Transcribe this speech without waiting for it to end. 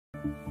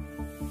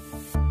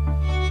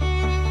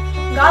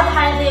God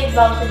highly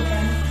exalted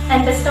him,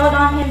 and bestowed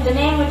on him the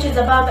name which is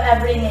above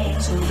every name,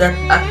 so that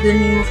at the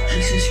name of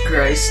Jesus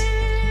Christ,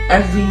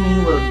 every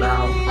knee will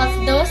bow, of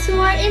those who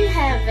are in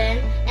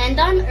heaven, and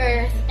on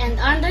earth, and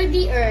under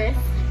the earth,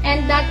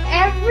 and that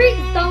every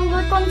tongue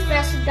will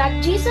confess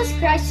that Jesus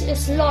Christ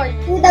is Lord,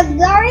 to the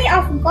glory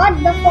of God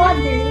the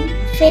Father.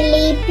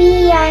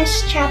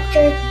 Philippians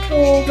chapter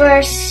 2,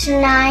 verse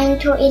 9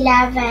 to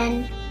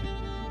 11.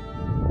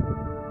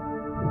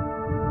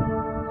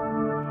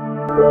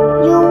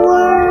 You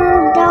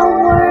were the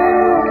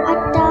Word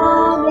at the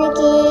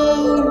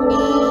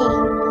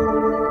beginning,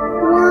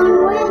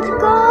 one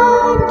with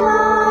God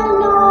the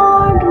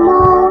Lord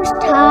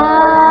Most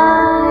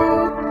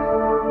High.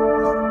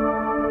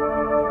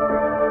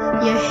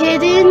 your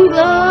hidden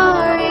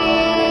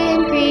glory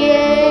in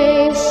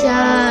creation,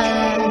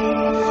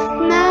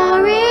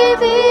 now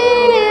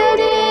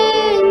revealed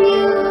in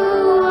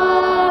you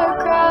are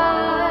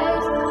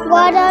Christ.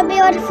 What a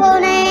beautiful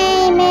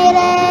name it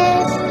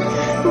is!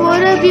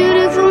 What a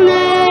beautiful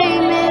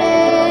name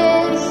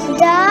it is!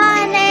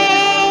 The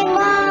name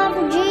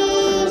of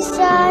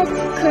Jesus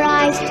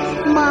Christ,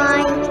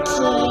 my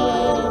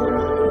King.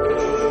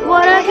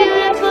 What a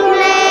beautiful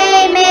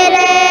name it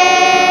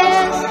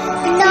is!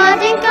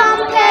 Nothing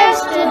compares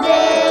to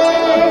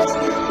this.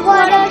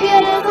 What a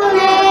beautiful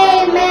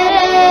name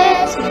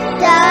it is.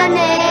 The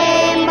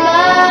name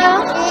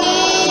of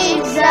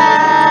Jesus.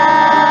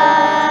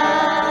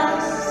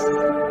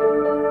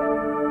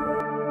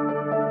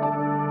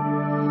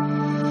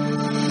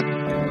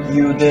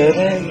 you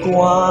didn't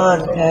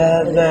want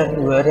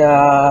heaven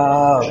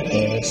without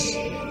us.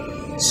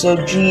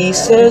 So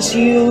Jesus,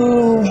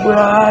 you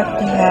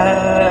brought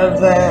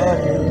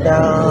heaven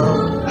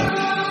down.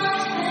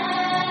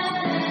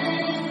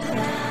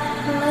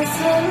 My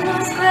sin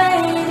was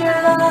great,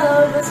 your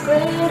love was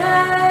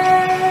greater.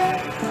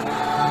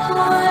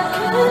 What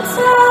could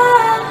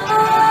separate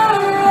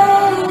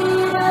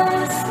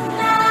us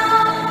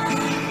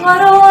now?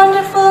 What a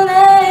wonderful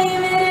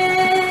name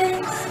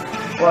it is.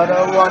 What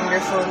a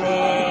wonderful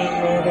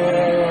name it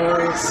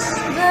is.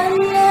 The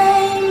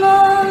name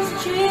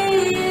of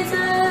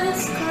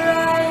Jesus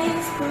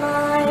Christ,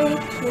 my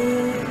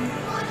King.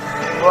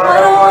 What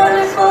a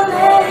wonderful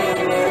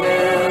name it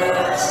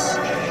is.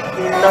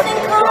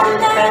 Nothing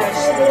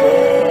compares to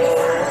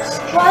this.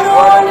 What a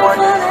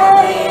wonderful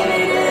name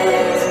it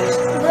is.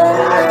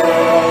 The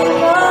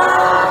name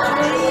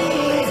of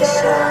Jesus.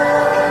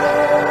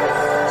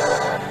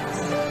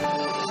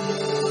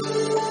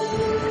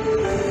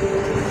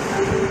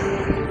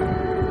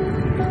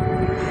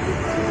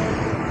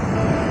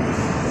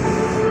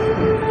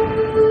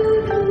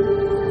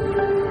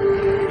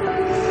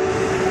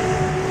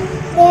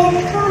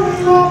 Then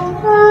come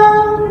up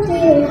from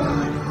you,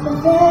 the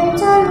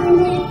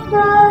very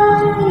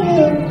from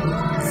you,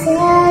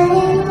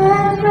 sailing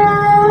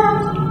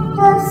above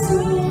the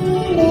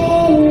sea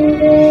in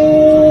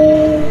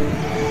grace.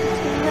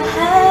 The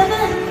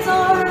heavens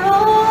are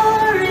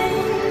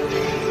roaring,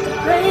 the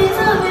praise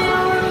of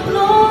your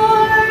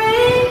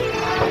glory,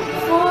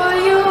 for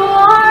you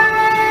are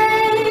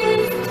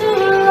raised to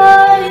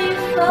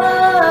life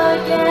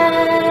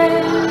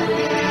again.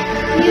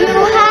 You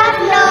have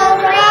no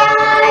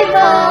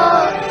rival,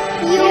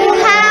 you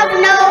have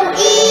no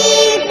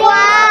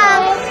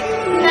equal,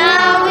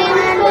 now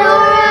and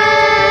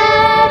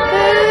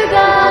forever,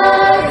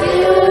 God,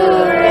 you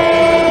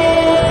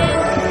reign.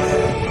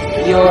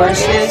 Yours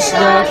is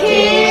the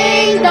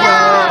kingdom,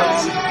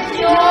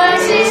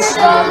 Yours is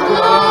the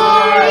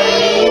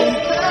glory,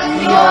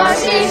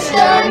 yours is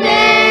the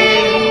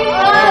name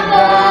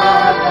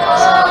above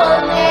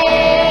all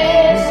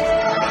names.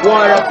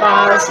 what a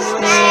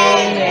powerful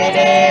name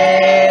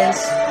it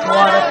is.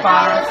 What a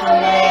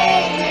powerful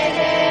name it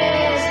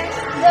is.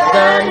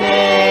 The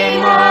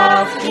name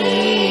of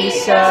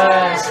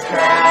Jesus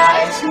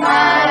Christ,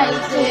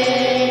 my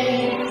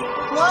King.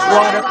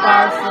 What a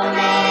powerful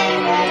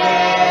name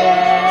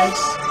it is.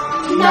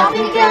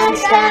 Nothing can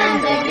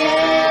stand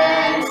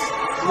against.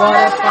 What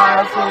a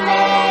powerful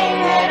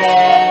name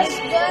it is.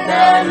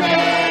 The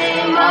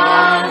name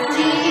of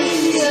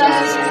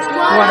Jesus.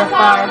 What a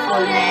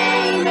powerful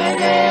name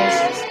it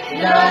is.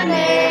 The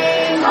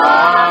name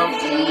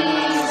of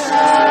Jesus.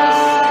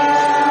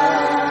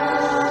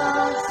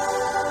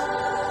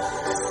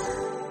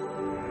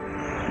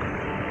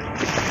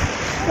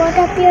 What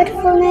a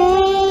beautiful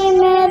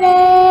name it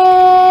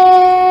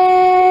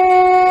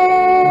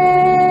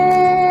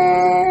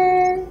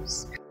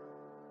is.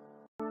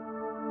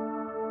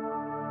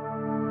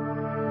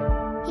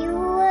 You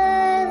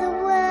were the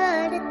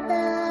Word at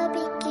the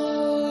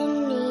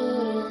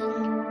beginning,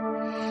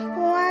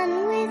 one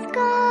with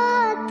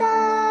God the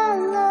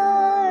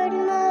Lord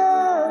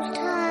Most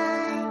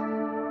High.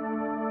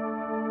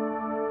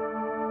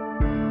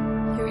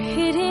 You're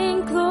hidden